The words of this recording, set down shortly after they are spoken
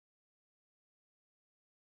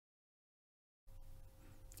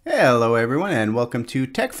Hello everyone and welcome to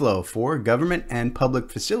TekFlow for Government and Public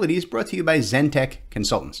Facilities, brought to you by Zentek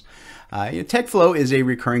Consultants. TekFlow is a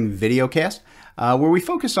recurring video cast where we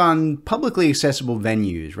focus on publicly accessible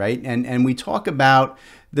venues, right? And we talk about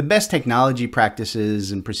the best technology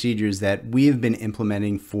practices and procedures that we have been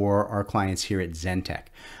implementing for our clients here at Zentek.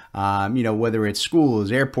 Whether it's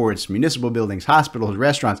schools, airports, municipal buildings, hospitals,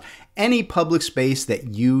 restaurants, any public space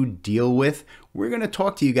that you deal with, we're going to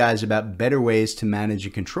talk to you guys about better ways to manage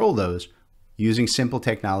and control those using simple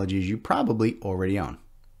technologies you probably already own.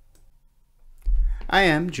 I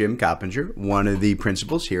am Jim Coppinger, one of the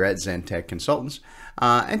principals here at Zentek Consultants,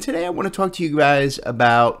 and today I want to talk to you guys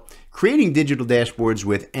about creating digital dashboards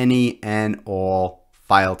with any and all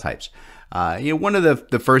file types. One of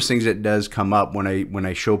the first things that does come up when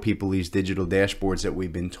I show people these digital dashboards that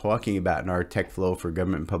we've been talking about in our TekFlow for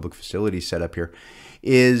Government and Public Facilities setup here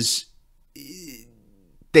is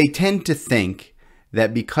they tend to think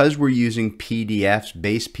that because we're using PDFs,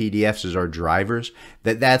 base PDFs as our drivers,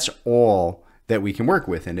 that's all that we can work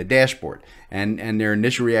with in a dashboard. And their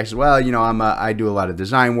initial reaction is, well, I do a lot of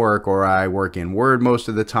design work, or I work in Word most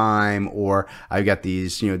of the time, or I've got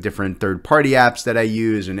these, different third-party apps that I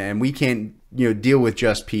use, and we can't, deal with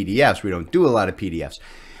just PDFs. We don't do a lot of PDFs.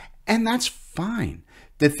 And that's fine.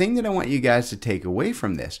 The thing that I want you guys to take away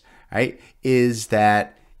from this, right, is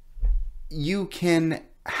that you can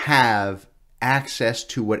have access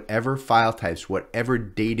to whatever file types, whatever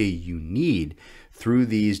data you need through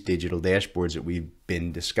these digital dashboards that we've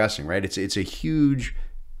been discussing, right? It's a huge,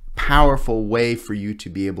 powerful way for you to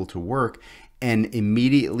be able to work and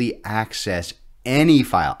immediately access any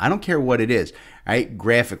file. I don't care what it is, right?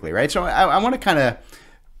 Graphically, right? So I want to kind of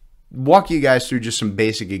walk you guys through just some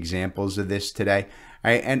basic examples of this today,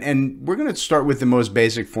 right? And we're going to start with the most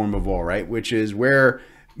basic form of all, right? Which is where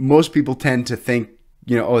most people tend to think,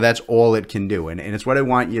 oh, that's all it can do. And it's what I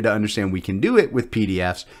want you to understand. We can do it with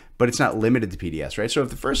PDFs, but it's not limited to PDFs, right? So if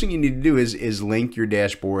the first thing you need to do is link your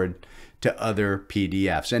dashboard to other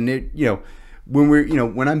PDFs. And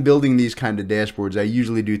when I'm building these kind of dashboards, I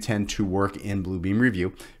usually do tend to work in Bluebeam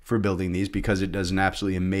Review for building these because it does an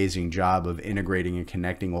absolutely amazing job of integrating and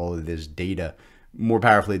connecting all of this data more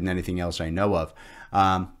powerfully than anything else I know of.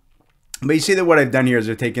 But you see that what I've done here is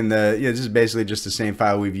I've taken this is basically just the same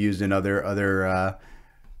file we've used in other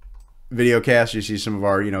video casts. You see some of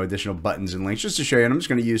our additional buttons and links just to show you. And I'm just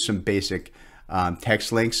going to use some basic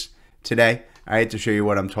text links today, all right, to show you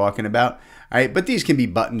what I'm talking about. All right, but these can be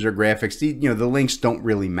buttons or graphics. The links don't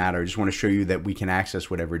really matter. I just want to show you that we can access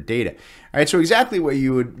whatever data. All right, so exactly what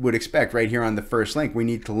you would expect right here on the first link, we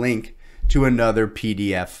need to link to another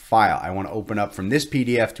PDF file. I want to open up from this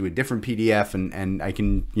PDF to a different PDF, and I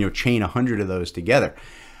can chain 100 of those together.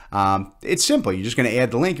 It's simple. You're just going to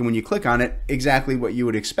add the link, and when you click on it, exactly what you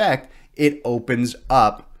would expect, it opens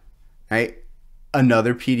up, right,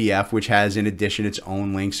 another PDF which has in addition its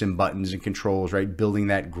own links and buttons and controls, right, building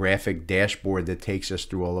that graphic dashboard that takes us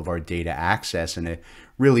through all of our data access in a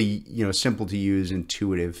really simple to use,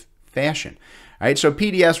 intuitive fashion. All right, so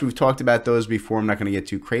PDFs, we've talked about those before. I'm not going to get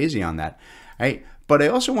too crazy on that. All right, but I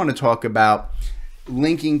also want to talk about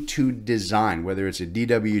linking to design, whether it's a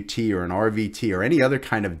DWT or an RVT or any other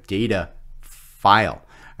kind of data file,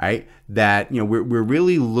 right? That we're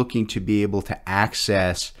really looking to be able to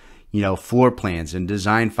access floor plans and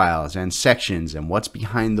design files and sections and what's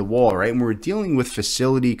behind the wall, right? And we're dealing with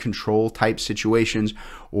facility control type situations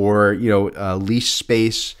or lease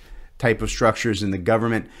space type of structures in the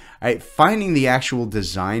government, right? Finding the actual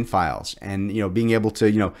design files and being able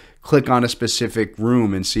to click on a specific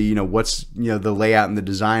room and see what's the layout and the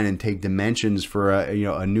design and take dimensions for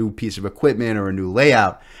a new piece of equipment or a new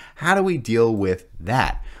layout. How do we deal with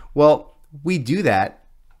that? Well, we do that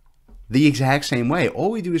the exact same way.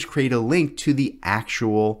 All we do is create a link to the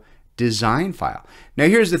actual design file. Now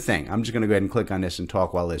here's the thing. I'm just going to go ahead and click on this and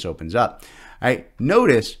talk while this opens up. All right,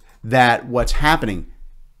 notice that what's happening,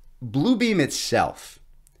 Bluebeam itself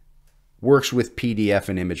works with PDF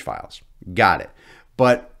and image files. Got it.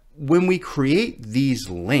 But when we create these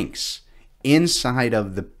links inside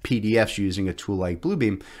of the PDFs using a tool like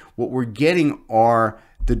Bluebeam, what we're getting are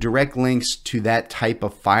the direct links to that type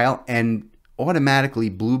of file, and automatically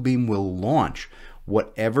Bluebeam will launch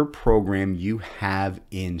whatever program you have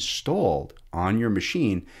installed on your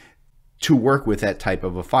machine to work with that type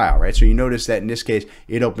of a file, right? So you notice that in this case,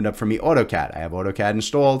 it opened up for me AutoCAD. I have AutoCAD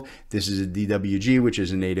installed. This is a DWG, which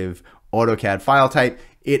is a native AutoCAD file type.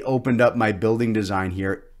 It opened up my building design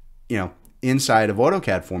here, inside of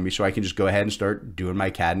AutoCAD for me, so I can just go ahead and start doing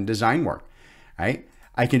my CAD and design work, right?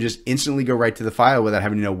 I can just instantly go right to the file without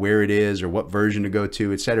having to know where it is or what version to go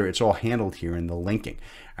to, etc. It's all handled here in the linking,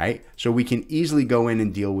 right? So we can easily go in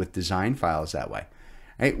and deal with design files that way,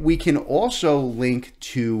 right? We can also link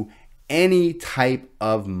to any type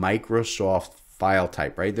of Microsoft file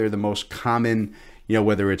type, right? They're the most common,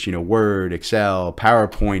 whether it's, Word, Excel,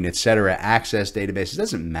 PowerPoint, etc., Access databases,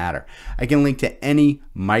 doesn't matter. I can link to any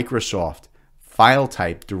Microsoft file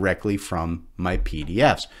type directly from my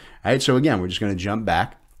PDFs. All right, so again, we're just going to jump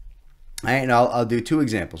back. All right, and I'll do two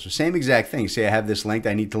examples. So same exact thing. Say I have this linked.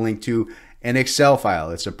 I need to link to an Excel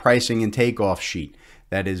file. It's a pricing and takeoff sheet.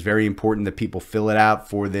 That is very important that people fill it out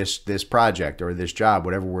for this project or this job,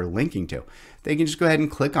 whatever we're linking to. They can just go ahead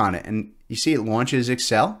and click on it, and you see it launches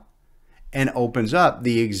Excel and opens up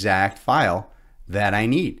the exact file that I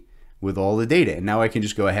need with all the data. And now I can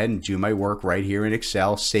just go ahead and do my work right here in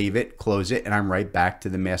Excel, save it, close it, and I'm right back to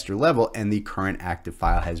the master level, and the current active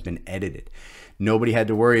file has been edited. Nobody had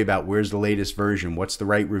to worry about where's the latest version, what's the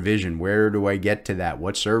right revision, where do I get to that,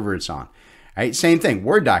 what server it's on. Right? Same thing,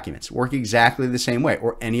 Word documents work exactly the same way,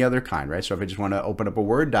 or any other kind, right? So if I just want to open up a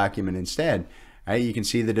Word document instead, right, you can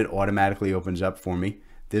see that it automatically opens up for me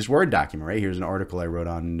this Word document, right? Here's an article I wrote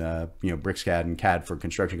on, BricsCAD and CAD for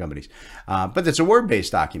construction companies. But it's a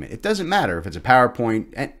Word-based document. It doesn't matter if it's a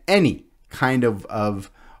PowerPoint, any kind of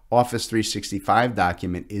Office 365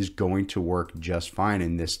 document is going to work just fine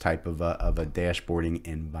in this type of a dashboarding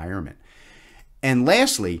environment. And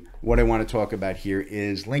lastly, what I want to talk about here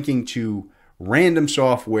is linking to random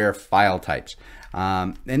software file types.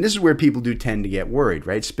 And this is where people do tend to get worried,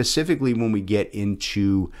 right? Specifically when we get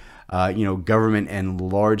into government and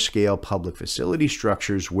large-scale public facility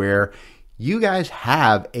structures where you guys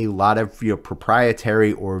have a lot of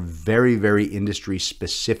proprietary or very, very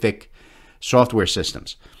industry-specific software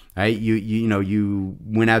systems. Right? You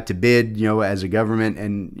went out to bid, as a government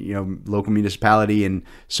and, local municipality, and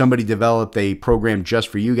somebody developed a program just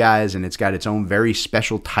for you guys, and it's got its own very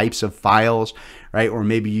special types of files, right? Or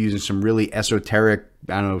maybe using some really esoteric,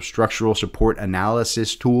 structural support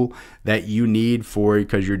analysis tool that you need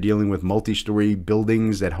because you're dealing with multi-story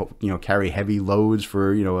buildings that, carry heavy loads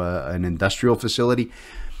for, an industrial facility.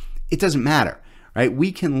 It doesn't matter, right?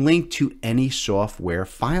 We can link to any software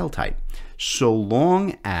file type, so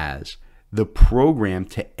long as the program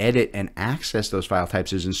to edit and access those file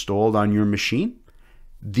types is installed on your machine.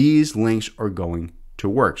 These links are going to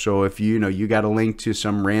work. So if you got a link to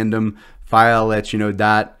some random file that's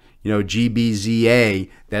 .gbza,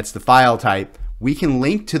 that's the file type, we can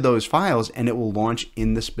link to those files and it will launch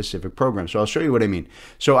in the specific program. So I'll show you what I mean.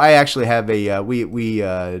 So I actually have we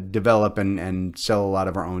develop and sell a lot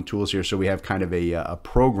of our own tools here. So we have kind of a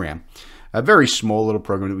program, a very small little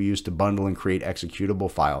program that we use to bundle and create executable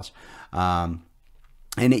files. And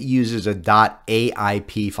it uses a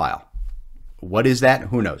 .aip file. What is that?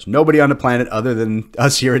 Who knows? Nobody on the planet other than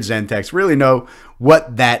us here at Zentex really know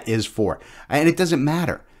what that is for. And it doesn't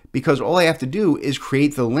matter, because all I have to do is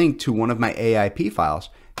create the link to one of my AIP files.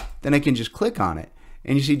 Then I can just click on it.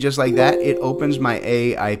 And you see, just like that, it opens my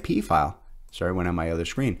AIP file. Sorry, I went on my other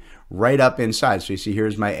screen. Right up inside. So you see,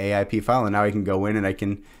 here's my AIP file. And now I can go in and I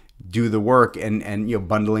can do the work and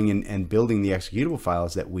bundling and building the executable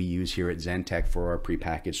files that we use here at Zentek for our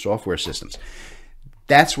prepackaged software systems.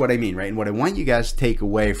 That's what I mean, right? And what I want you guys to take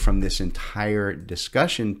away from this entire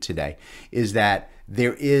discussion today is that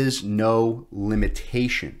there is no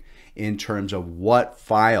limitation in terms of what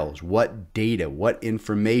files, what data, what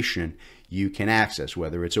information you can access,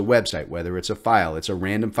 whether it's a website, whether it's a file, it's a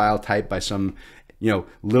random file type by some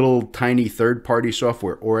little tiny third-party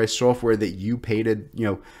software, or a software that you paid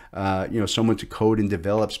someone to code and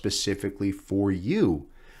develop specifically for you.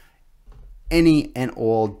 Any and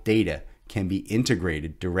all data can be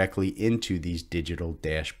integrated directly into these digital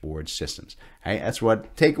dashboard systems. All right, that's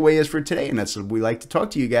what takeaway is for today, and that's what we like to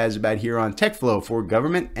talk to you guys about here on TekFlow for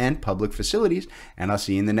government and public facilities, and I'll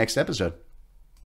see you in the next episode.